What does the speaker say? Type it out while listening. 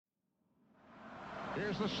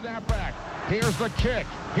Here's the snapback. Here's the kick.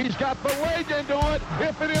 He's got the leg into it.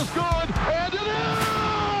 If it is good, and it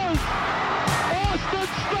is! Boston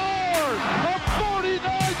scores! A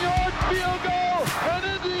 49-yard field goal, and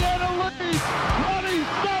Indiana leads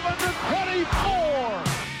 27-24.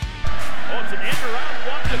 Oh, it's an end around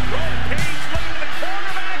one to throw. Page looking at the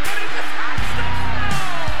quarterback, and it's a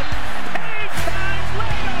touchdown! Page times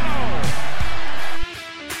Leno!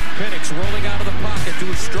 Penix rolling out of the pocket to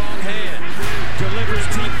a strong hand. Delivers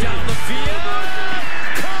deep down the field.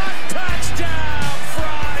 Caught, touchdown!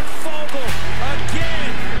 Fry Fogel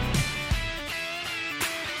again.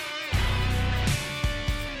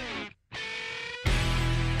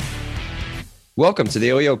 Welcome to the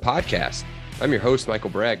OEO podcast. I'm your host, Michael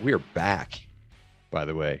Bragg. We are back, by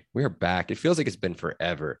the way. We are back. It feels like it's been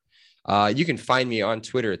forever. You can find me on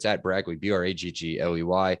Twitter. It's at Bragley,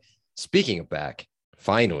 Braggley. Speaking of back,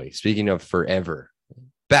 finally, speaking of forever,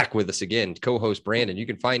 back with us again, co-host Brandon. You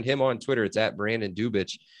can find him on Twitter. It's at Brandon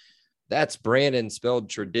Dubich. That's Brandon spelled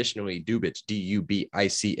traditionally Dubich,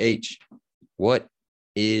 D-U-B-I-C-H. What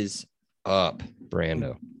is up,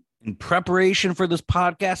 Brando? In preparation for this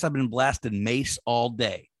podcast, I've been blasting Mace all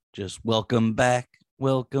day. Just welcome back,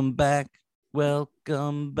 welcome back,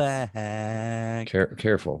 welcome back.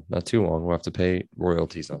 Careful, not too long. We'll have to pay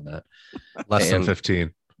royalties on that. Less than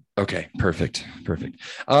 15. Okay, perfect.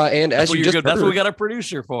 And as you just heard, that's what we got a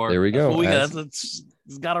producer for. There we go. It's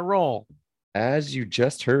got to roll. As you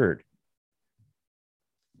just heard,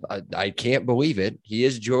 I can't believe it. He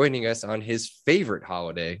is joining us on his favorite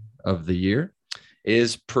holiday of the year.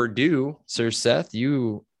 Is Purdue, Sir Seth?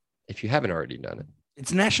 If you haven't already done it,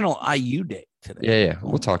 it's National IU Day today. Yeah.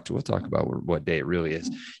 We'll talk about what day it really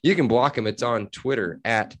is. You can block him. It's on Twitter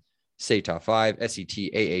at Setah5,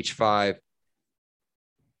 SETAH5.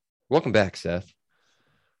 Welcome back, Seth.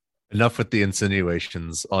 Enough with the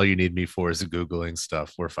insinuations. All you need me for is Googling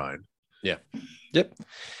stuff. We're fine. Yeah. Yep.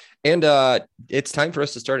 And it's time for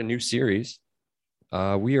us to start a new series.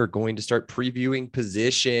 We are going to start previewing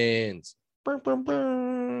positions.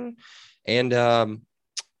 And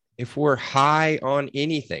if we're high on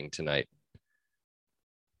anything tonight,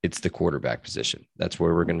 it's the quarterback position. That's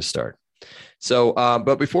where we're going to start. So,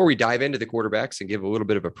 but before we dive into the quarterbacks and give a little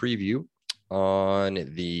bit of a preview on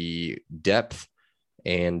the depth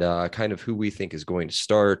and kind of who we think is going to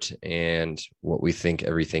start and what we think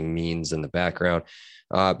everything means in the background.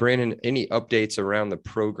 Brandon, any updates around the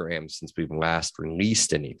program since we've last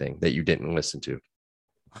released anything that you didn't listen to?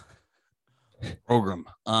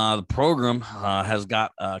 The program has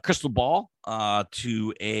got a crystal ball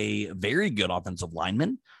to a very good offensive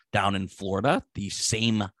lineman down in Florida, the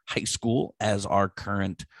same high school as our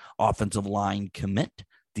current offensive line commit,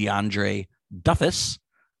 DeAndre Duffus,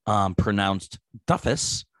 pronounced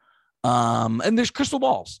Duffus. And there's crystal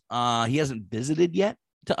balls. He hasn't visited yet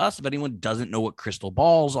to us. If anyone doesn't know what crystal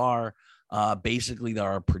balls are, basically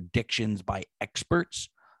there are predictions by experts.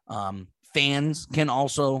 Fans can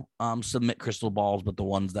also submit crystal balls, but the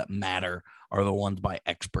ones that matter are the ones by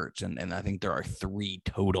experts. And I think there are 3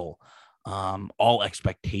 total. All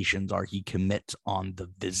expectations are he commits on the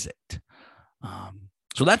visit.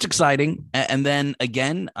 So that's exciting. And then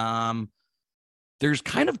again, there's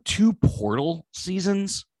kind of 2 portal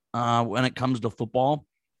seasons when it comes to football.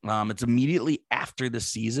 It's immediately after the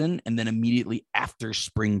season and then immediately after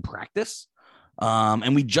spring practice.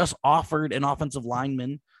 And we just offered an offensive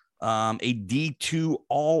lineman a D2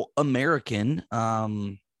 All-American,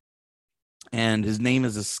 and his name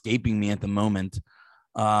is escaping me at the moment.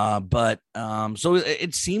 But so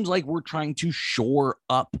it seems like we're trying to shore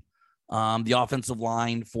up the offensive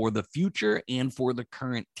line for the future and for the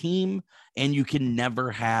current team, and you can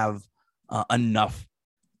never have enough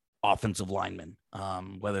offensive linemen,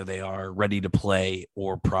 whether they are ready to play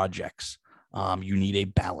or projects. You need a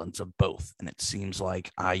balance of both, and it seems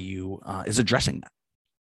like IU is addressing that.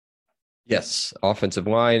 Yes, offensive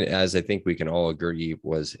line, as I think we can all agree,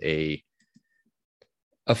 was a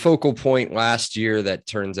focal point last year that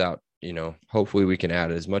turns out, hopefully we can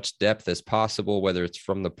add as much depth as possible, whether it's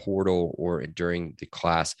from the portal or during the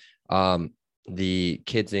class. The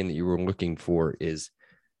kid's name that you were looking for is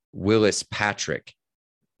Willis Patrick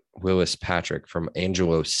from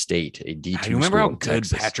Angelo State, a D2 You remember school how in good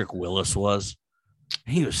Texas. Patrick Willis was?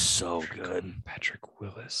 He was so good. Patrick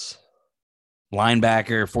Willis.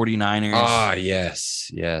 Linebacker, 49ers. Ah, yes,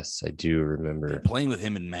 I do remember. Playing with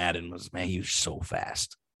him in Madden he was so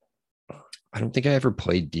fast. I don't think I ever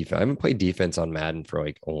played defense. I haven't played defense on Madden for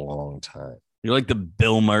like a long time. You're like the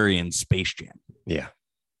Bill Murray in Space Jam. Yeah.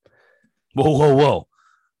 Whoa.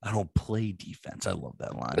 I don't play defense. I love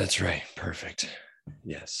that line. That's right. Perfect.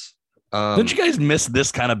 Yes. Don't you guys miss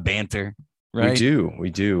this kind of banter? right? We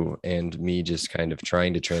do. And me just kind of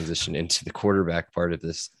trying to transition into the quarterback part of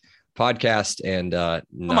this podcast and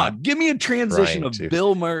come on, give me a transition of to.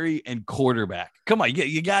 Bill Murray and quarterback. Come on,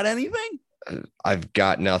 you got anything? I've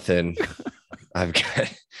got nothing. I've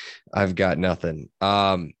got nothing.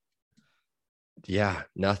 Yeah,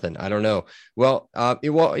 nothing. I don't know. Well,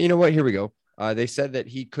 you know what? Here we go. They said that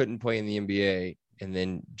he couldn't play in the NBA, and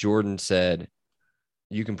then Jordan said,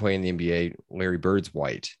 "You can play in the NBA. Larry Bird's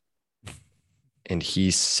white," and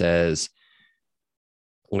he says,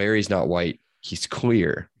 "Larry's not white. He's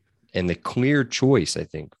clear." And the clear choice, I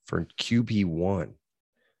think, for QB1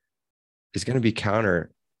 is going to be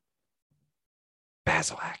counter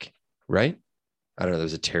baaaaack, right? I don't know. That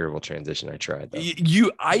was a terrible transition. I tried.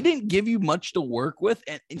 I didn't give you much to work with.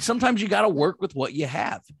 And sometimes you got to work with what you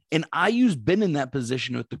have. And IU's been in that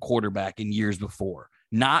position with the quarterback in years before.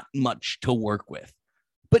 Not much to work with,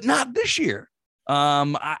 but not this year.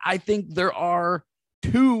 I think there are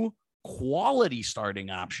 2 quality starting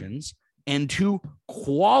options and 2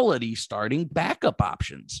 quality starting backup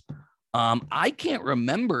options. I can't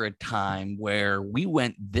remember a time where we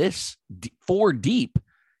went this 4 deep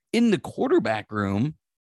in the quarterback room.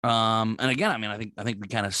 And again, I mean, I think we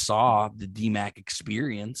kind of saw the DMAC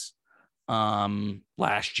experience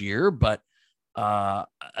last year, but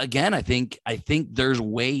again, I think there's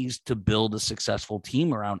ways to build a successful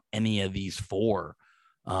team around any of these 4.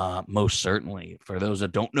 Most certainly. For those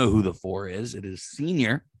that don't know who the 4 is, it is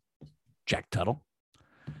senior Jack Tuttle.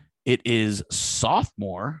 It is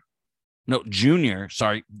junior.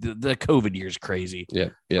 Sorry, the COVID year is crazy. Yeah.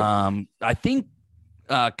 I think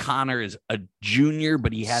Connor is a junior,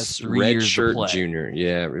 but he has 3 years to play. Junior.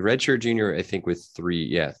 Yeah. Redshirt junior, I think with 3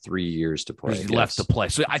 years to play. He's left to play.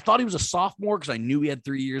 So I thought he was a sophomore because I knew he had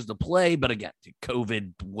 3 years to play, but again,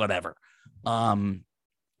 COVID, whatever.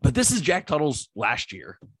 But this is Jack Tuttle's last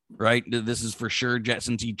year, right? This is for sure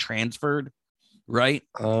since he transferred, right?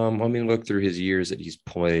 Let me look through his years that he's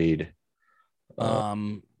played.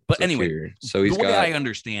 But anyway, here. So he's the way got, I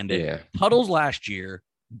understand it, yeah. Tuttle's last year,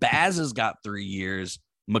 Baz has got 3 years,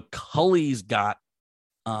 McCulley's got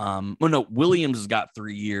Williams has got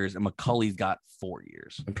 3 years, and McCulley's got 4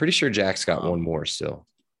 years. I'm pretty sure Jack's got 1 more still.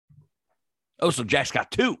 Oh, so Jack's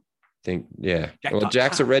got 2. Yeah.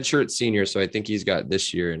 Jack's a redshirt senior, so I think he's got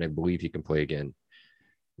this year, and I believe he can play again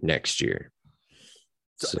next year.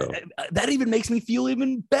 So that even makes me feel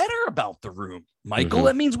even better about the room, Michael. Mm-hmm.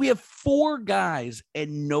 That means we have 4 guys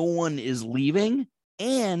and no one is leaving,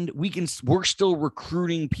 and we're still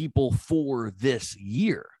recruiting people for this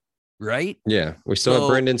year, right? Yeah, we still have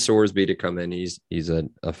Brendan Sorsby to come in. He's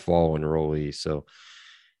a fall enrollee. So,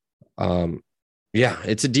 yeah,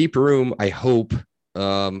 it's a deep room. I hope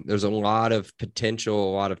there's a lot of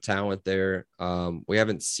potential, a lot of talent there. We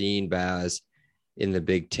haven't seen Baz in the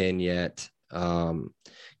Big Ten yet.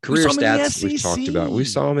 Career stats we've talked about. We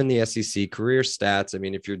saw him in the SEC. Career stats. I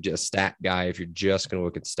mean, if you're just a stat guy, if you're just going to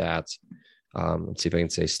look at stats, let's see if I can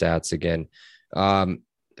say stats again.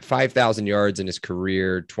 5,000 yards in his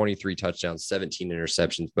career, 23 touchdowns, 17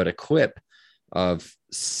 interceptions, but a clip of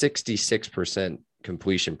 66%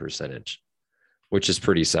 completion percentage, which is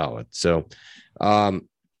pretty solid. So,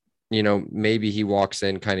 maybe he walks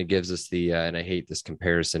in, kind of gives us the, and I hate this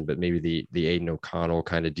comparison, but maybe the Aiden O'Connell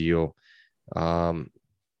kind of deal.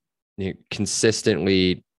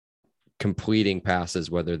 Consistently completing passes,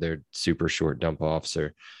 whether they're super short dump offs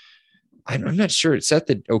or I'm not sure. It's set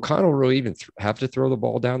that O'Connell really even have to throw the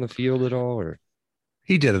ball down the field at all, or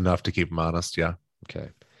he did enough to keep him honest. Yeah. Okay.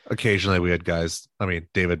 Occasionally we had guys. I mean,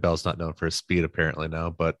 David Bell's not known for his speed apparently now,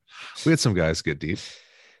 but we had some guys get deep.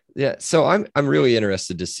 Yeah. So I'm really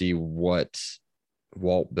interested to see what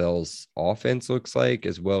Walt Bell's offense looks like,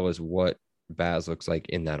 as well as what Baz looks like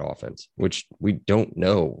in that offense, which we don't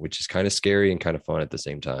know, which is kind of scary and kind of fun at the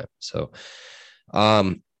same time. So,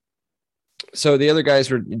 so the other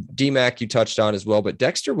guys were DMAC you touched on as well, but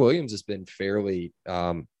Dexter Williams has been fairly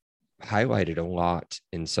highlighted a lot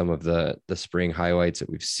in some of the spring highlights that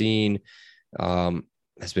we've seen.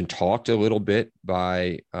 Has been talked a little bit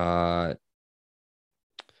by, my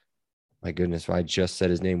goodness, I just said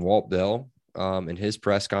his name, Walt Bell, in his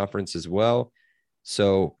press conference as well.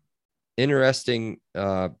 So interesting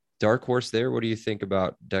dark horse there. What do you think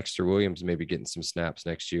about Dexter Williams maybe getting some snaps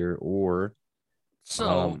next year? Or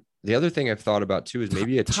the other thing I've thought about too is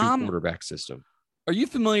maybe a 2 quarterback system. Are you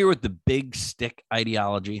familiar with the big stick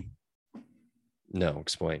ideology? No,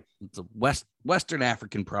 explain. It's a Western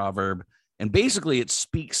African proverb, and basically it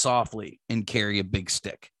speaks softly and carry a big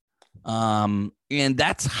stick. And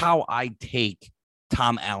that's how I take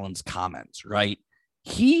Tom Allen's comments, right?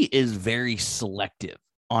 He is very selective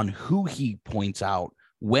on who he points out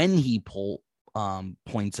when he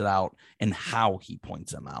points it out and how he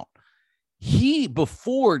points them out.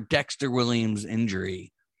 Before Dexter Williams'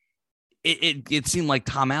 injury, it seemed like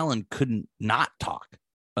Tom Allen couldn't not talk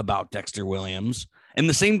about Dexter Williams. And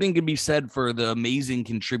the same thing could be said for the amazing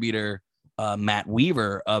contributor, Matt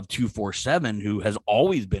Weaver of 247, who has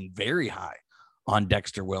always been very high on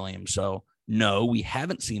Dexter Williams. So no, we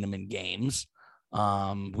haven't seen him in games.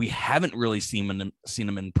 We haven't really seen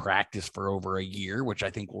him in practice for over a year, which I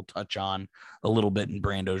think we'll touch on a little bit in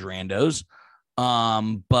Brando's Randos.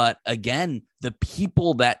 But again, the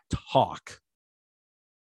people that talk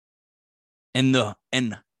and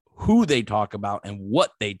who they talk about and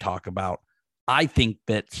what they talk about, I think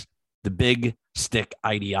that's the big stick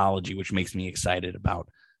ideology, which makes me excited about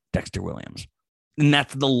Dexter Williams. And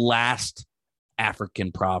that's the last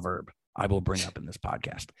African proverb I will bring up in this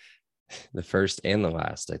podcast. The first and the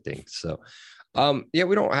last, I think. So, yeah,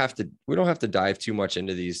 we don't have to dive too much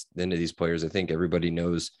into these players. I think everybody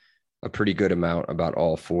knows a pretty good amount about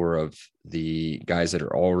all four of the guys that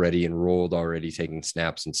are already enrolled, already taking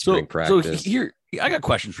snaps in spring practice. So here, I got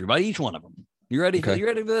questions for you about each one of them. You ready? Okay. You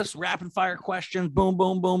ready for this? Rapid fire questions. Boom,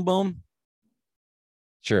 boom, boom, boom.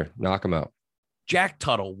 Sure. Knock them out. Jack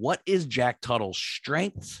Tuttle. What is Jack Tuttle's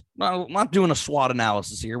strengths? Well, I'm not doing a SWOT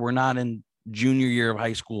analysis here. We're not in junior year of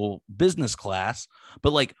high school business class,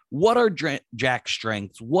 but like, what are Jack's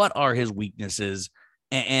strengths? What are his weaknesses?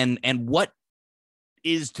 And what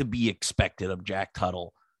is to be expected of Jack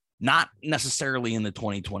Tuttle? Not necessarily in the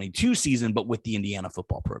 2022 season, but with the Indiana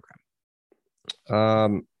football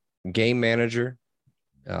program. Game manager,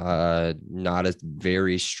 not a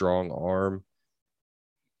very strong arm,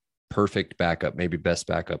 perfect backup, maybe best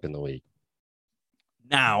backup in the league.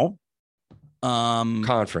 Now,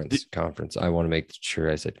 conference. I want to make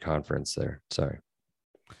sure I said conference there. Sorry.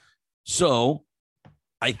 So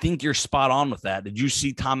I think you're spot on with that. Did you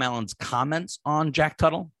see Tom Allen's comments on Jack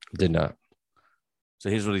Tuttle? Did not. So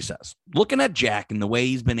here's what he says. Looking at Jack and the way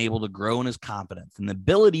he's been able to grow in his confidence and the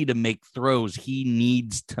ability to make throws he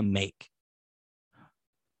needs to make,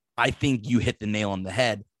 I think you hit the nail on the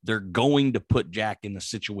head. They're going to put Jack in the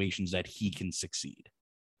situations that he can succeed.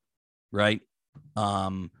 Right?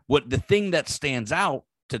 What the thing that stands out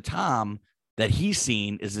to Tom that he's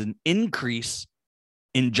seen is an increase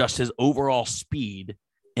in just his overall speed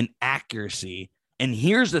and accuracy. And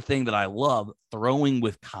here's the thing that I love, throwing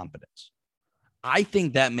with confidence. I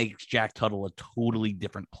think that makes Jack Tuttle a totally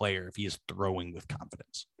different player if he is throwing with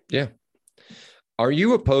confidence. Yeah. Are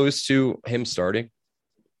you opposed to him starting?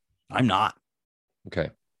 I'm not. Okay.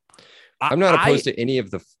 I'm not opposed to any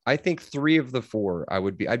of I think 3 of the 4,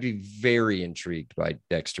 I'd be very intrigued by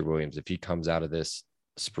Dexter Williams if he comes out of this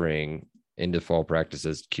spring into fall practice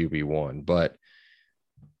as QB1, but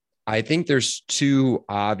I think there's 2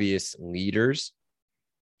 obvious leaders.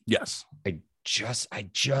 Yes. I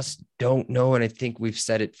just don't know. And I think we've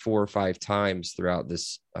said it 4 or 5 times throughout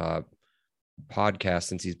this podcast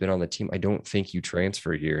since he's been on the team. I don't think you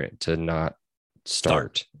transfer here to not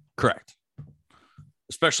start. Correct.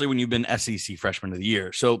 Especially when you've been SEC freshman of the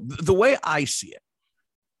year. So the way I see it,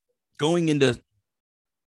 going into,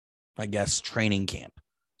 I guess, training camp,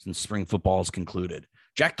 since spring football is concluded,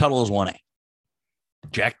 Jack Tuttle is 1A.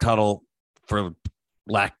 Jack Tuttle, for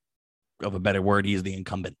lack of a better word, he's the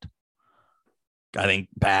incumbent. I think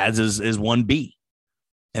Baz is 1B.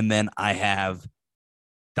 And then I have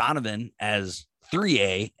Donovan as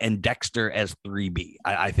 3A and Dexter as 3B.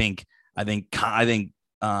 I think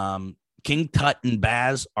King Tut and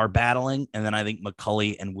Baz are battling, and then I think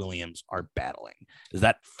McCulley and Williams are battling. Is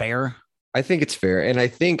that fair? I think it's fair. And I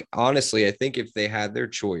think, honestly, if they had their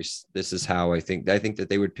choice, this is how I think that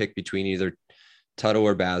they would pick between either Tuttle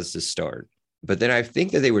or Baz to start. But then I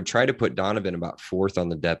think that they would try to put Donovan about 4th on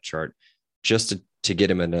the depth chart just to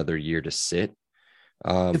get him another year to sit.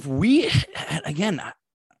 If we, again,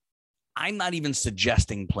 I'm not even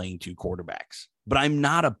suggesting playing 2 quarterbacks, but I'm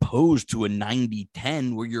not opposed to a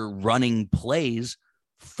 90-10 where you're running plays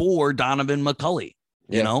for Donovan McCulley.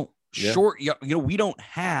 Short, we don't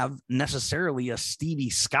have necessarily a Stevie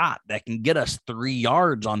Scott that can get us 3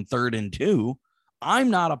 yards on 3rd and 2. I'm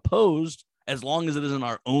not opposed, as long as it isn't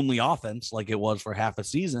our only offense, like it was for half a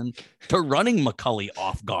season, to running McCulley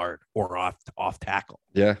off guard or off tackle.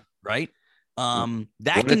 Yeah. Right.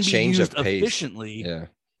 That can be used efficiently yeah.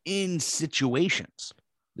 in situations.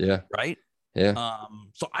 Yeah. Right. Yeah.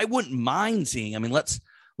 So I wouldn't mind seeing, let's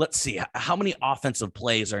see how many offensive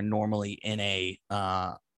plays are normally in a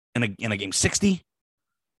game. 60,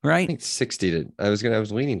 right? I think 60 to, I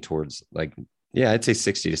was leaning towards I'd say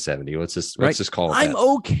 60 to 70. Let's just call it I'm that.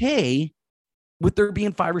 okay with there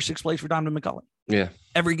being 5 or 6 plays for Donovan McCulley. Yeah.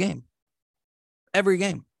 Every game. every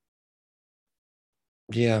game.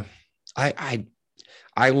 Yeah.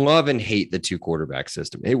 I love and hate the 2 quarterback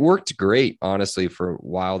system. It worked great, honestly, for a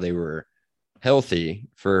while they were healthy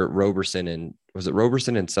for Roberson and was it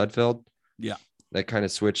Roberson and Sudfeld? Yeah. That kind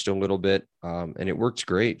of switched a little bit. And it worked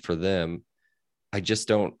great for them. I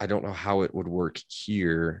don't know how it would work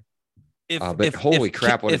here. Holy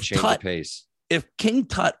crap, what a change of pace. If King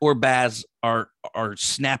Tut or Baz are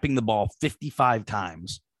snapping the ball 55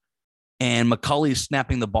 times and McCulley's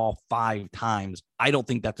snapping the ball 5 times, I don't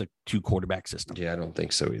think that's a 2 quarterback system. Yeah, I don't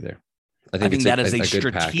think so either. I think that is a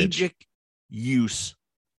strategic use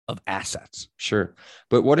of assets. Sure.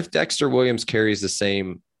 But what if Dexter Williams carries the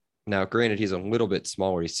same? Now, granted, he's a little bit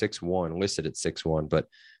smaller. He's 6'1", listed at 6'1", but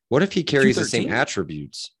what if he carries the same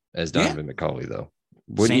attributes as Donovan McCulley, though?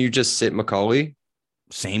 Wouldn't you just sit McCulley?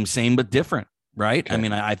 Same, but different, right? Okay. I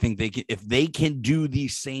mean, I think if they can do the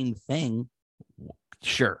same thing,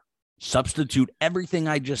 sure. Substitute everything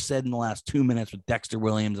I just said in the last 2 minutes with Dexter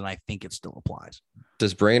Williams, and I think it still applies.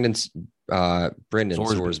 Does Brendan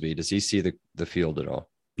Sorsby, does he see the field at all?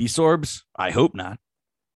 B-Sorbs? I hope not.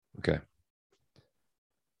 Okay.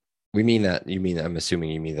 We mean that. I'm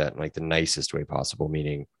assuming you mean that in like the nicest way possible,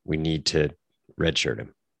 meaning we need to redshirt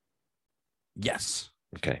him. Yes.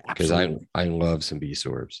 Okay. Because I love some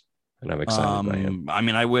B-Sorbs. And I'm excited by him. I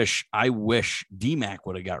mean, I wish DMAC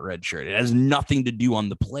would have got redshirted. It has nothing to do on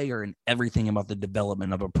the player and everything about the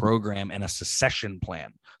development of a program and a succession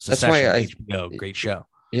plan. That's why HBO, great show.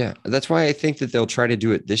 Yeah, that's why I think that they'll try to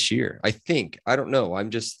do it this year. I don't know. I'm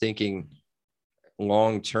just thinking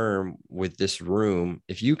long term with this room.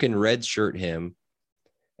 If you can redshirt him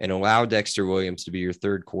and allow Dexter Williams to be your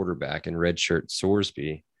 3rd quarterback and redshirt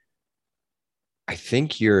Sorsby, I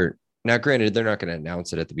think now, granted, they're not going to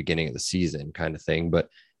announce it at the beginning of the season kind of thing, but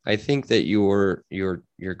I think that you're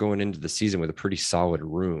going into the season with a pretty solid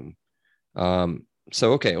room.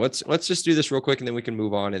 So, okay, let's just do this real quick and then we can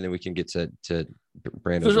move on and then we can get to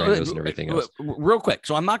Brandon's randos and everything else. Real quick.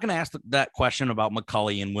 So I'm not going to ask that question about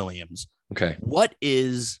McCulley and Williams. Okay. What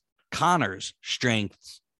is Connor's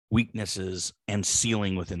strengths, weaknesses, and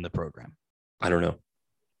ceiling within the program? I don't know.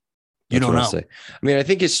 You don't know. I mean, I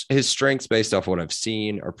think his strengths based off what I've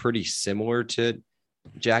seen are pretty similar to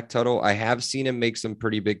Jack Tuttle. I have seen him make some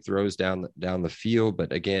pretty big throws down the field,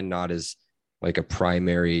 but again, not as like a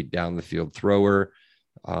primary down the field thrower.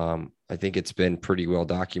 I think it's been pretty well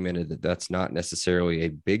documented that that's not necessarily a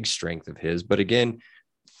big strength of his, but again,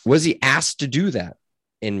 was he asked to do that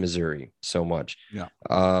in Missouri so much? Yeah.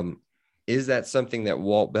 Is that something that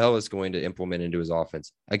Walt Bell is going to implement into his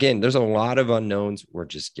offense? Again, there's a lot of unknowns. We're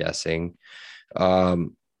just guessing.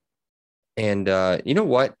 You know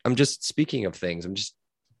what? I'm just speaking of things. I'm just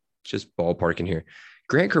ballparking here.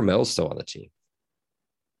 Grant Kermel's still on the team.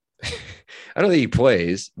 I don't think he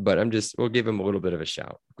plays, but we'll give him a little bit of a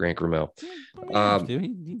shout. Grant Kermel.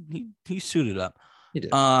 He suited up. He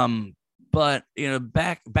did. But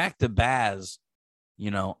back to Baz,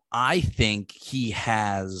 I think he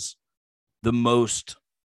has the most,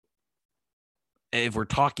 if we're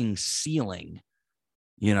talking ceiling,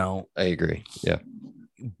 I agree. Yeah.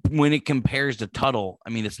 When it compares to Tuttle, I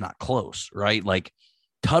mean, it's not close, right? Like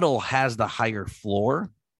Tuttle has the higher floor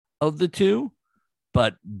of the two,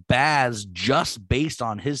 but Baz, just based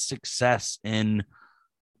on his success in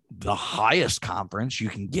the highest conference you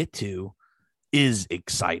can get to, is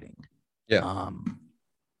exciting. Yeah.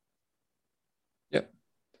 Yep.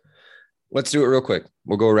 Let's do it real quick.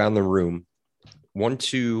 We'll go around the room. 1,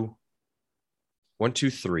 2,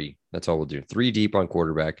 3. That's all we'll do. 3 deep on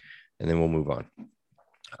quarterback, and then we'll move on.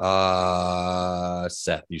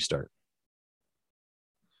 Seth, you start.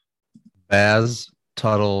 Baz,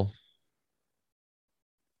 Tuttle,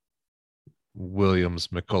 Williams,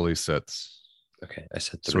 McCulley sits. Okay, I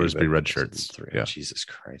said 3. Sorsby red shirts. 3. Yeah. Jesus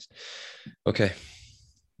Christ. Okay.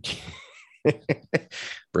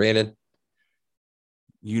 Brandon.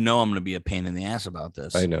 I'm going to be a pain in the ass about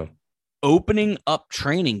this. I know. Opening up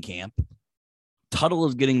training camp, Tuttle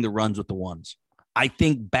is getting the runs with the ones. I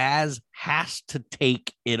think Baz has to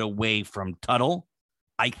take it away from Tuttle.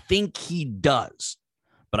 I think he does.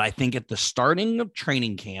 But I think at the starting of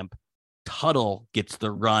training camp, Tuttle gets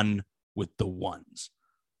the run with the ones.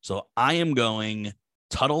 So I am going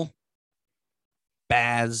Tuttle,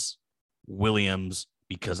 Baz, Williams,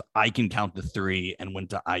 because I can count the 3 and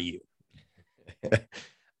went to IU.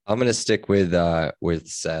 I'm going to stick with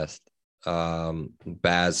Seth.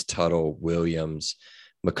 Baz, Tuttle, Williams,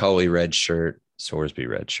 McCulley red shirt, Sorsby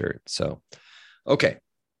red shirt. So, okay.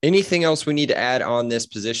 Anything else we need to add on this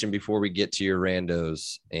position before we get to your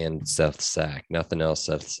randos and Seth's sack? Nothing else,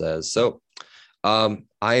 Seth says. So, I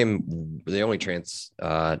am the only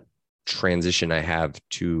transition I have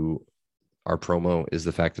to our promo is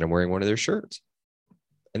the fact that I'm wearing one of their shirts.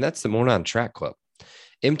 And that's the Monon Track Club.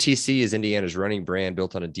 MTC is Indiana's running brand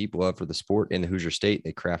built on a deep love for the sport in the Hoosier State.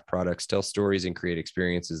 They craft products, tell stories, and create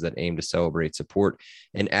experiences that aim to celebrate, support,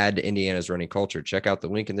 and add to Indiana's running culture. Check out the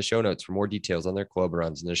link in the show notes for more details on their club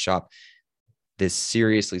runs in the shop. This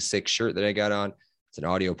seriously sick shirt that I got on, it's an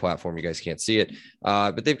audio platform. You guys can't see it,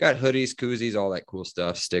 but they've got hoodies, koozies, all that cool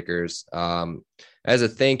stuff, stickers. As a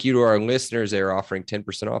thank you to our listeners, they are offering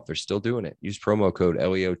 10% off. They're still doing it. Use promo code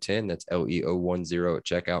LEO10. That's LEO10 at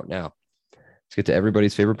checkout now. Let's get to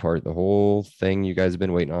everybody's favorite part, the whole thing you guys have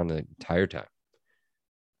been waiting on the entire time.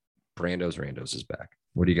 Brando's Randos is back.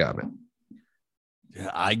 What do you got, man?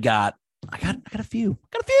 Yeah, I got a few.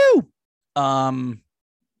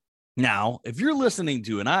 Now, if you're listening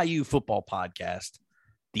to an IU football podcast,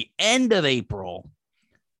 the end of April,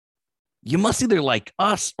 you must either like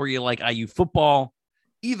us or you like IU football.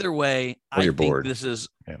 Either way, I think bored. This is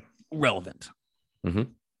relevant,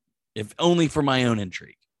 if only for my own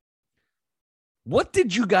intrigue. What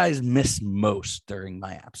did you guys miss most during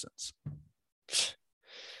my absence?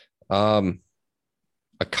 A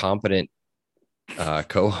competent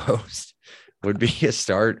co-host would be a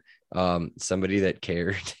start. Somebody that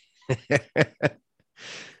cared.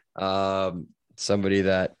 Somebody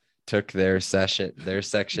that took their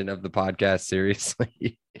section of the podcast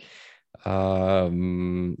seriously.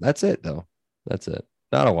 That's it though. That's it.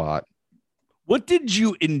 Not a lot. What did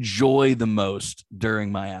you enjoy the most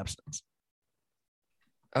during my absence?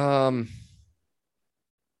 I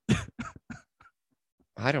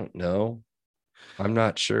don't know. I'm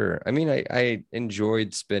not sure. I mean, I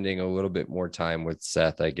enjoyed spending a little bit more time with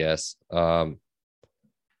Seth, I guess.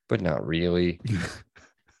 But not really.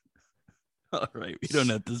 All right. We don't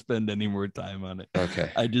have to spend any more time on it.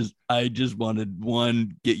 Okay. I just wanted,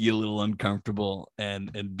 one, get you a little uncomfortable,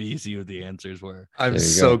 and B, see what the answers were. I'm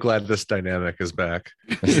so glad this dynamic is back.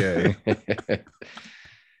 Yay.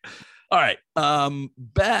 All right.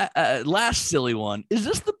 Last silly one. Is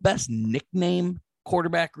this the best nickname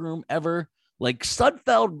quarterback room ever? Like,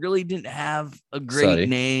 Sudfeld really didn't have a great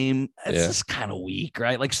name. It's just kind of weak,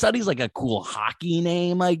 right? Like, Suddy's like a cool hockey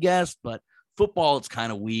name, I guess, but football, it's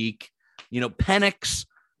kind of weak. Penix,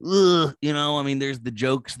 I mean, there's the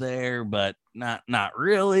jokes there, but not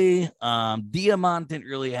really. Diamant didn't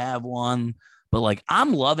really have one, but like,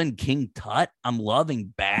 I'm loving King Tut. I'm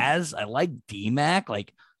loving Baz. I like D-Mac.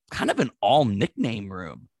 Like, kind of an all nickname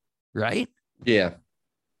room, right? Yeah,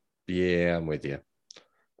 I'm with you.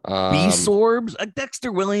 B-Sorbs,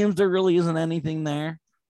 Dexter Williams, there really isn't anything there,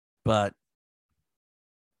 but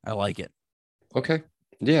I like it. Okay.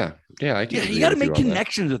 Yeah, I can. You got to make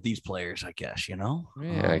connections with these players, I guess,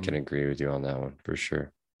 Yeah, I can agree with you on that one for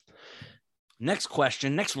sure. Next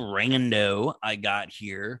question, next rando I got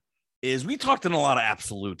here is, we talked in a lot of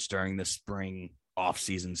absolutes during the spring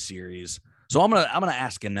offseason series. So I'm gonna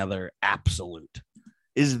ask another absolute.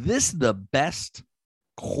 Is this the best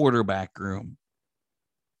quarterback room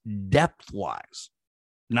depth-wise?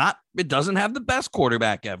 It doesn't have the best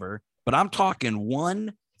quarterback ever, but I'm talking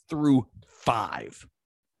 1 through 5.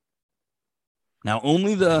 Now,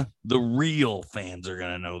 only the real fans are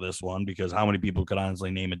going to know this one, because how many people could honestly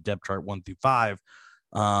name a depth chart 1 through 5?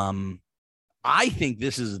 I think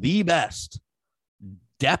this is the best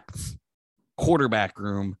depth quarterback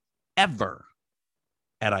room ever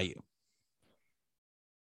at IU.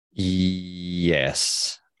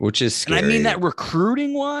 Yes, which is scary. And I mean that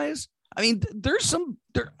recruiting wise. I mean,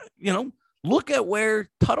 look at where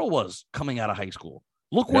Tuttle was coming out of high school.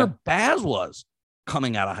 Look where Baz was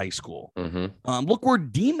coming out of high school. Look where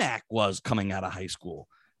D-Mac was coming out of high school.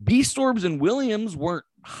 B-Sorbs and Williams weren't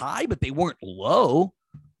high, but they weren't low,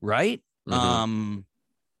 right?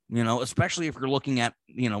 Especially if you're looking at,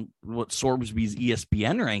 what Sorbsby's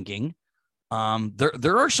ESPN ranking.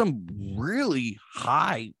 There are some really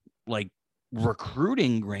high, like,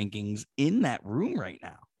 recruiting rankings in that room right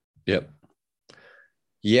now. Yep.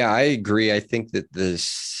 Yeah, I agree. I think that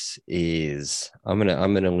this is, I'm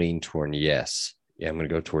gonna lean toward yes. Yeah, I'm gonna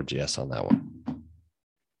go towards yes on that one.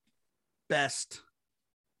 Best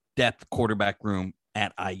depth quarterback room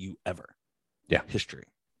at IU ever. Yeah. History.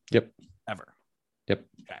 Yep. Ever. Yep.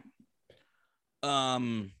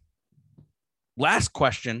 Okay. Last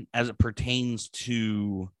question as it pertains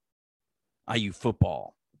to IU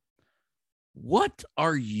football.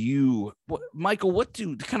 Michael,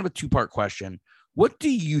 kind of a two-part question. What do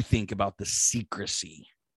you think about the secrecy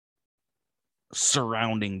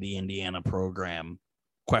surrounding the Indiana program?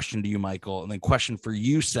 Question to you, Michael, and then question for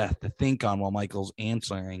you, Seth, to think on while Michael's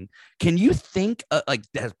answering. Can you think,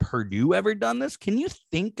 has Purdue ever done this? Can you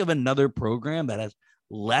think of another program that has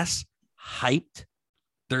less hyped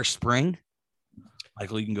their spring?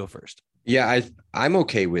 Michael, you can go first. Yeah, I'm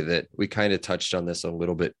okay with it. We kind of touched on this a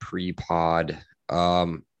little bit pre-pod.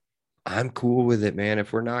 I'm cool with it, man.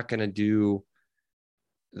 If we're not going to do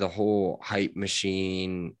the whole hype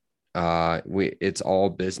machine, it's all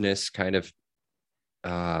business kind of.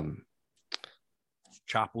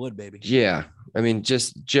 Chop wood, baby. Yeah. I mean,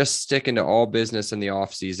 just sticking to all business in the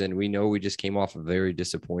off season. We know we just came off a very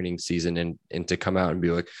disappointing season, and to come out and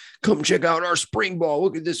be like, come check out our spring ball.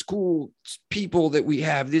 Look at this cool people that we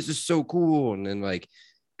have. This is so cool. And then like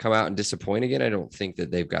come out and disappoint again. I don't think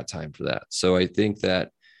that they've got time for that. So I think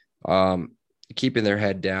that keeping their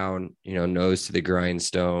head down, nose to the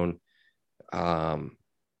grindstone,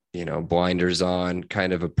 blinders on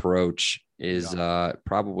kind of approach is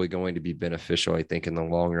probably going to be beneficial, I think, in the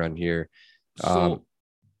long run here. I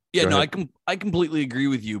completely agree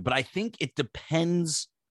with you, but I think it depends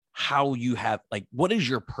how you have, like, what is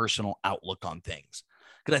your personal outlook on things?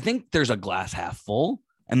 Because I think there's a glass half full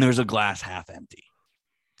and there's a glass half empty.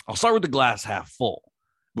 I'll start with the glass half full,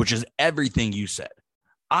 which is everything you said.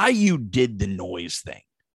 IU did the noise thing.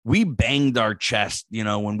 We banged our chest,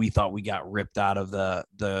 when we thought we got ripped out of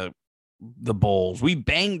the bowls. We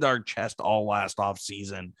banged our chest all last off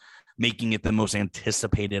season, making it the most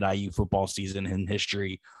anticipated IU football season in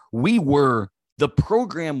history. The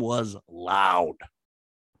program was loud,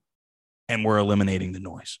 and we're eliminating the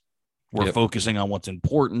noise. We're focusing on what's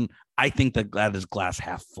important. I think that is glass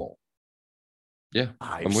half full. Yeah,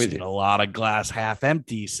 I've seen a lot of glass half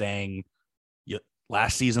empty saying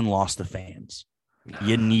last season lost the fans.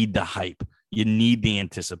 You need the hype. You need the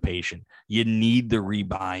anticipation. You need the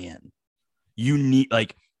rebuy-in. You need,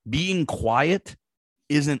 like, being quiet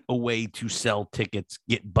isn't a way to sell tickets,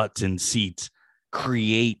 get butts in seats,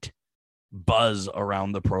 create buzz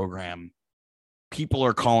around the program. People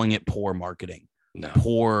are calling it poor marketing,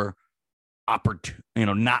 poor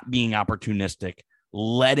not being opportunistic,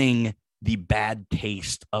 letting the bad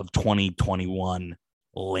taste of 2021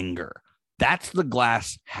 linger. That's the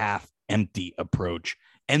glass half empty approach.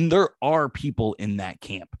 And there are people in that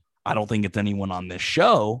camp. I don't think it's anyone on this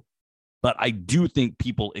show, but I do think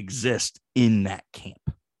people exist in that camp.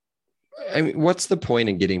 I mean, what's the point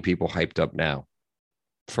in getting people hyped up now?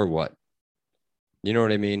 For what? You know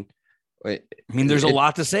what I mean? There's a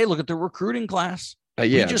lot to say. Look at the recruiting class.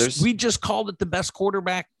 We just called it the best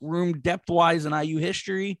quarterback room depth-wise in IU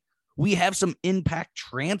history. We have some impact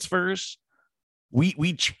transfers.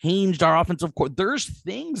 We changed our offensive core. There's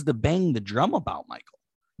things to bang the drum about, Michael,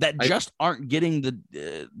 that just aren't getting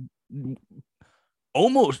the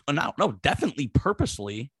definitely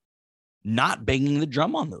purposely not banging the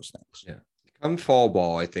drum on those things. Yeah. Come fall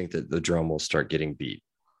ball, I think that the drum will start getting beat.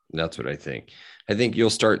 That's what I think. I think you'll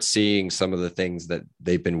start seeing some of the things that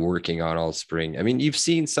they've been working on all spring. I mean, you've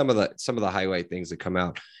seen some of the highlight things that come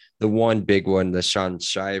out. The one big one, the Sean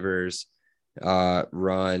Shivers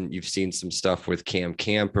run. You've seen some stuff with Cam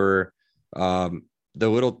Camper. The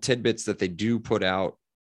little tidbits that they do put out,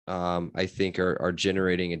 I think are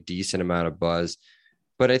generating a decent amount of buzz.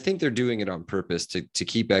 But I think they're doing it on purpose to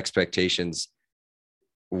keep expectations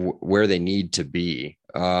where they need to be.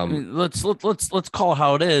 Let's call it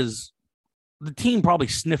how it is. The team probably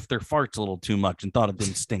sniffed their farts a little too much and thought it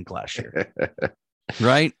didn't stink last year.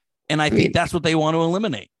 Right. And I think that's what they want to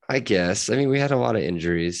eliminate. I guess. I mean, we had a lot of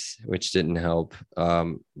injuries, which didn't help.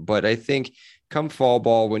 But I think come fall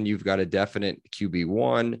ball, when you've got a definite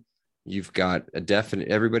QB1, you've got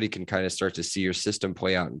everybody can kind of start to see your system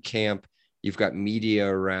play out in camp. You've got media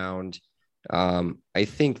around. I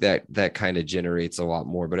think that kind of generates a lot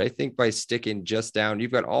more, but I think by sticking just down,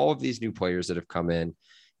 you've got all of these new players that have come in.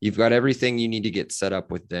 You've got everything you need to get set up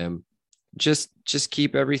with them. Just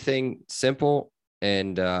keep everything simple,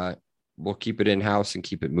 and we'll keep it in-house and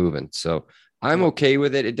keep it moving. So I'm okay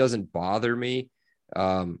with it. It doesn't bother me.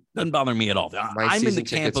 Doesn't bother me at all. I'm in the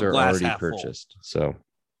camp of glass half purchased. So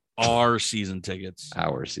our season tickets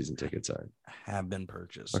have been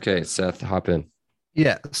purchased. Okay, Seth, hop in.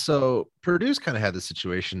 Yeah, so Purdue's kind of had the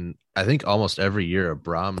situation, I think, almost every year of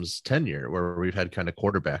Brahms' tenure, where we've had kind of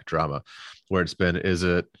quarterback drama, where it's been, is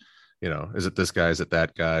it this guy, is it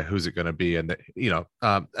that guy, who's it going to be? And and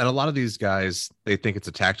a lot of these guys, they think it's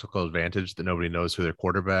a tactical advantage that nobody knows who their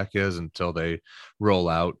quarterback is until they roll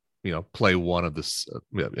out, play one of this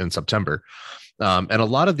in September. And a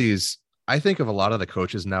lot of these, I think of a lot of the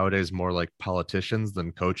coaches nowadays more like politicians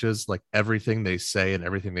than coaches. Like everything they say and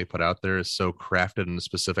everything they put out there is so crafted in a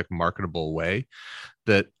specific marketable way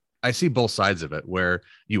that I see both sides of it, where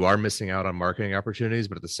you are missing out on marketing opportunities,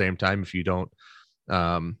 but at the same time, if you don't,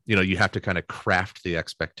 you have to kind of craft the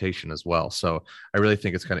expectation as well. So I really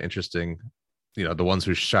think it's kind of interesting the ones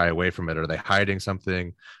who shy away from it, are they hiding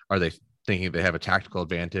something? Are they thinking they have a tactical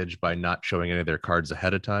advantage by not showing any of their cards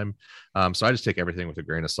ahead of time? So I just take everything with a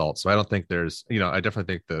grain of salt. So I don't think there's, I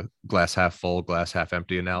definitely think the glass half full, glass half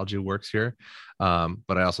empty analogy works here.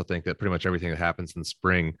 But I also think that pretty much everything that happens in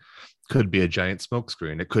spring could be a giant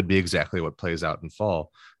smokescreen. It could be exactly what plays out in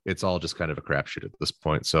fall. It's all just kind of a crapshoot at this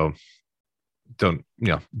point. So don't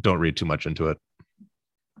read too much into it.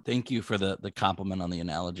 Thank you for the compliment on the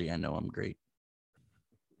analogy. I know I'm great.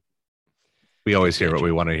 We always hear what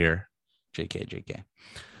we want to hear. JK.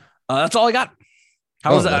 That's all I got.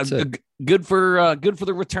 How was that? Good for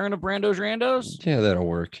the return of Brando's Randos? Yeah, that'll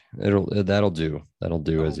work. That'll do. That'll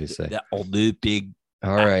do, as you say. That'll do, big.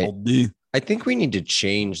 All right. I think we need to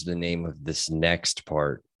change the name of this next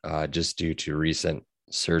part, just due to recent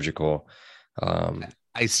surgical.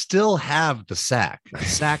 I still have the sack.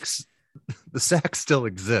 The sack still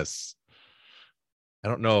exists. I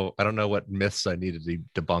don't know what myths I needed to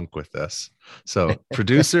debunk with this. So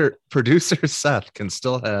producer Seth can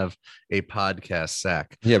still have a podcast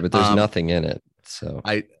sack. Yeah, but there's nothing in it. So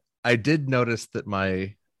I did notice that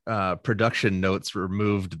my production notes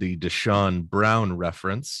removed the Deshaun Brown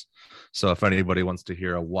reference. So if anybody wants to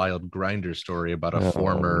hear a wild grinder story about a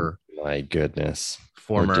former IU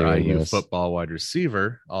football wide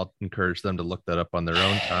receiver, I'll encourage them to look that up on their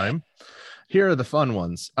own time. Here are the fun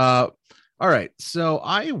ones. All right, so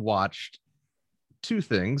I watched two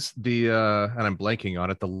things. And I'm blanking on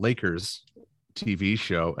it, the Lakers TV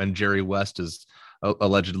show, and Jerry West is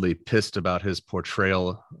allegedly pissed about his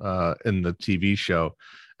portrayal in the TV show.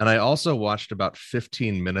 And I also watched about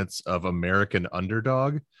 15 minutes of American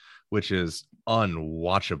Underdog, which is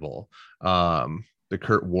unwatchable. The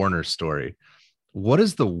Kurt Warner story. What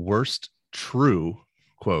is the worst true,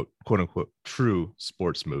 quote unquote, true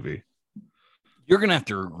sports movie? You're going to have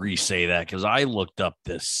to re-say that because I looked up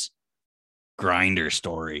this grinder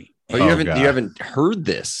story. Oh, you haven't heard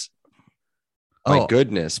this? My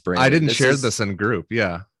goodness, Brandon. I didn't share this in group.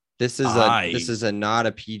 Yeah. This is not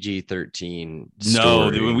a PG-13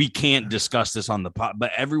 story. No, we can't discuss this on the pod,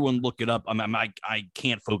 but everyone look it up. I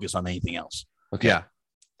can't focus on anything else. Okay. Yeah.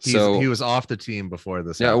 He was off the team before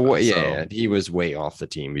this. Yeah, he was way off the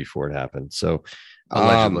team before it happened. So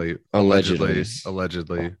allegedly, yeah,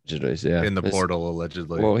 in the portal,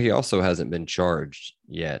 allegedly. Well, he also hasn't been charged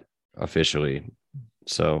yet officially.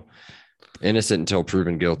 So innocent until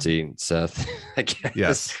proven guilty, Seth. I guess.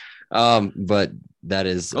 Yes. But that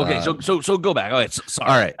is okay. So go back. All right. Sorry.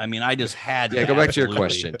 All right. I mean, I just had. Yeah. Go back to your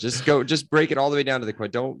question. Just break it all the way down to the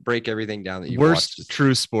question. Don't break everything down that you worst watched.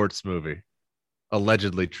 True sports movie.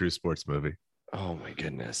 Allegedly true sports movie. Oh my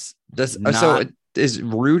goodness. So is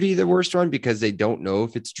Rudy the worst one because they don't know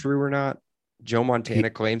if it's true or not? Joe Montana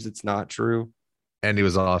claims it's not true. And he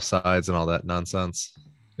was offsides and all that nonsense.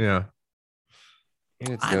 Yeah. And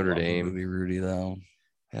it's Notre Dame. Rudy, though.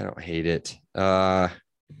 I don't hate it.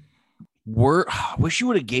 Wish you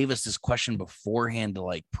would have gave us this question beforehand to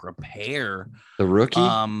like prepare. The Rookie?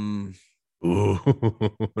 Ooh,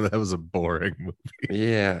 that was a boring movie.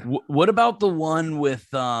 Yeah. What about the one with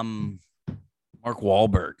Mark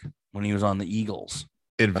Wahlberg when he was on the Eagles?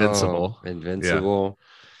 Invincible. Invincible.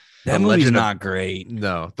 Yeah. That movie's not great.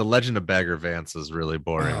 No, The Legend of Bagger Vance is really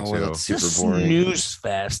boring too. That's super Just boring. Snooze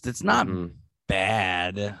fest. It's not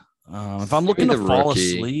bad. If I'm looking to fall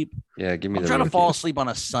asleep, give me. I'm trying to fall asleep on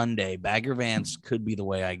a Sunday. Bagger Vance could be the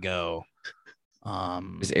way I go.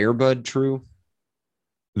 Is Air Bud true?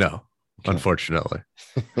 No. Okay. Unfortunately.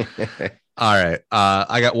 All right.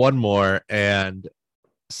 I got one more. And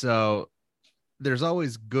so there's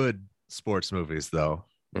always good sports movies, though,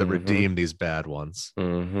 that redeem these bad ones.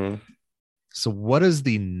 Mm-hmm. So what is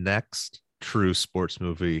the next true sports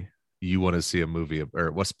movie you want to see a movie,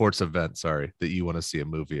 or what sports event, that you want to see a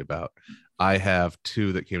movie about? I have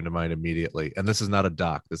two that came to mind immediately. And this is not a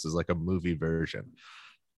doc. This is like a movie version.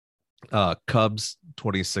 Cubs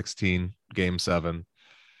 2016 Game 7.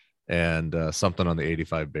 And something on the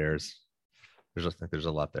 85 Bears. I think there's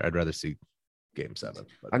a lot there. I'd rather see Game 7.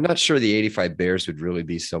 But I'm not sure the 85 Bears would really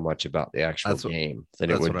be so much about the actual game than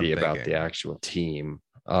it would be about the actual team.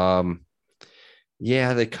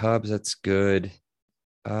 Yeah, the Cubs, that's good.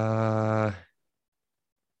 I'm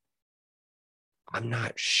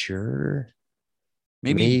not sure.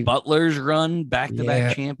 Maybe Butler's run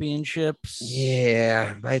back-to-back championships.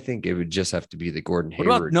 Yeah, I think it would just have to be the Gordon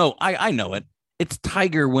Hayward. I know it. It's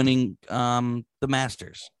Tiger winning the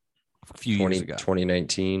Masters a few years ago.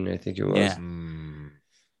 2019, I think it was. Yeah.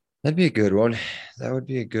 That'd be a good one. That would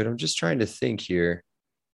be a good. I'm just trying to think here.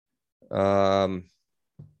 I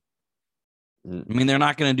mean, they're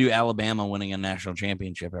not going to do Alabama winning a national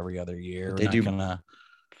championship every other year. They do.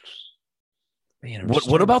 Man,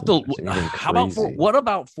 what about what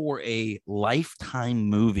about for a Lifetime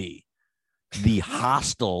movie, The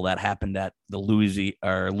Hostel that happened at the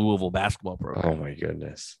Louisville basketball program? Oh my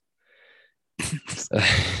goodness.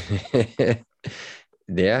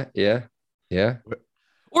 Yeah.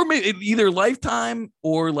 Or maybe either Lifetime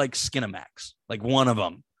or like Skinamax, like one of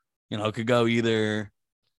them. It could go either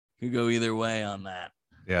way on that.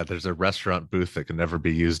 Yeah, there's a restaurant booth that can never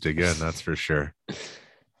be used again. That's for sure.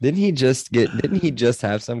 Didn't he just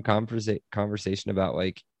have some conversation about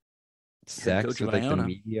like sex with like the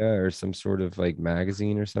media or some sort of like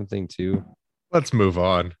magazine or something too? Let's move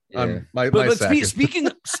on. Yeah.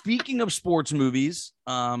 Speaking of sports movies,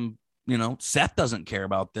 Seth doesn't care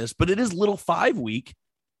about this, but it is Little 5 week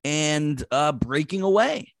and Breaking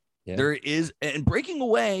Away. Yeah. And Breaking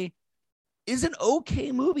Away is an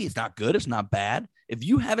okay movie. It's not good. It's not bad. If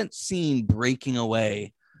you haven't seen Breaking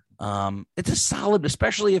Away, it's a solid,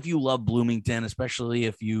 especially if you love Bloomington, especially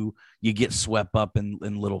if you get swept up in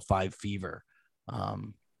Little 5 fever.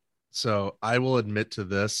 So I will admit to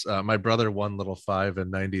this. My brother won Little 5 in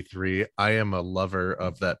 '93. I am a lover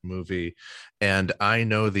of that movie, and I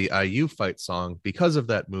know the IU fight song because of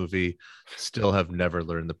that movie. Still have never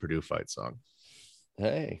learned the Purdue fight song.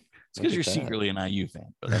 Hey, it's because you're secretly an IU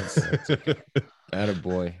fan. But that's okay.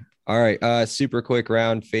 Attaboy. All right, super quick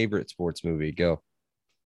round. Favorite sports movie? Go.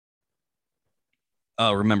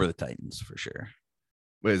 Remember the Titans for sure.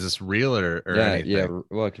 Wait, is this real or anything? Yeah.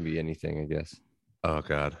 Well, it can be anything, I guess. Oh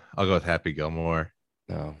God, I'll go with Happy Gilmore.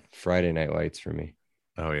 No, Friday Night Lights for me.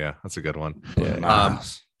 Oh yeah, that's a good one. Yeah.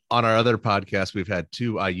 On our other podcast, we've had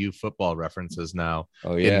 2 IU football references now.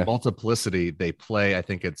 Oh yeah. In Multiplicity, they play. I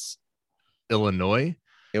think it's Illinois.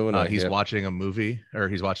 He's watching a movie, or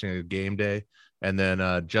he's watching a game day, and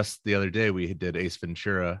then just the other day we did Ace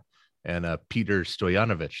Ventura, and Peter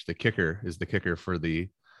Stoyanovich, the kicker, is the kicker for the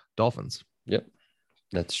Dolphins. Yep,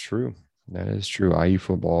 that's true. That is true. IU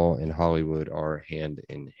football and Hollywood are hand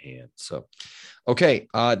in hand. So, okay,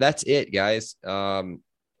 that's it, guys.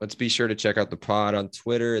 Let's be sure to check out the pod on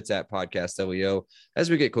Twitter. It's at Podcast LEO. As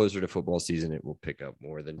we get closer to football season, it will pick up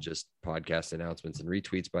more than just podcast announcements and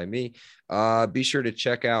retweets by me. Be sure to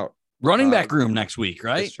check out Running Back Room next week,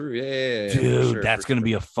 right? That's true. Yeah. Dude, that's going to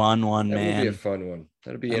be a fun one, man. That will be a fun one.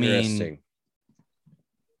 That'll be interesting.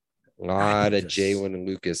 A lot of Jalen and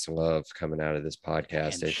Lucas love coming out of this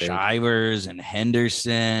podcast. And Shivers and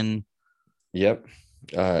Henderson. Yep.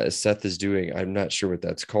 Seth is doing, I'm not sure what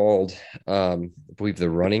that's called. I believe the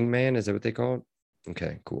Running Man. Is that what they call it?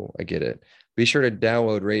 Okay, cool. I get it. Be sure to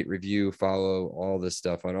download, rate, review, follow all this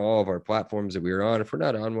stuff on all of our platforms that we are on. If we're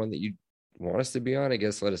not on one that you want us to be on, I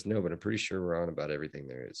guess let us know, but I'm pretty sure we're on about everything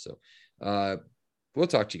there is. So we'll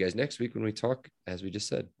talk to you guys next week when we talk, as we just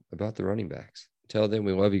said, about the running backs. Until then,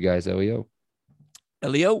 we love you guys. LEO.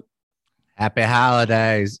 LEO. Happy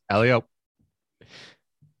holidays. LEO.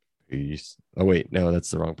 Peace. Oh, wait. No,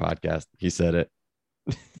 that's the wrong podcast. He said it.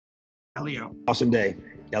 LEO. Awesome day.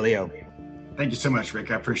 LEO. Thank you so much,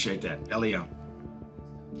 Rick. I appreciate that. LEO.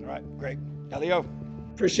 All right. Great. LEO.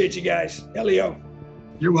 Appreciate you guys. LEO.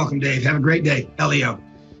 You're welcome, Dave. Have a great day. LEO.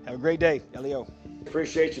 Have a great day. LEO.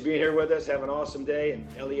 Appreciate you being here with us. Have an awesome day. And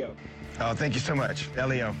LEO. Oh, thank you so much.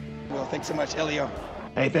 LEO. Well, thanks so much. LEO.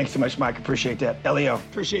 Hey, thanks so much, Mike. Appreciate that. LEO.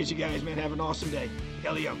 Appreciate you guys, man. Have an awesome day.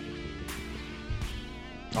 LEO.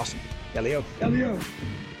 Awesome. LEO. LEO.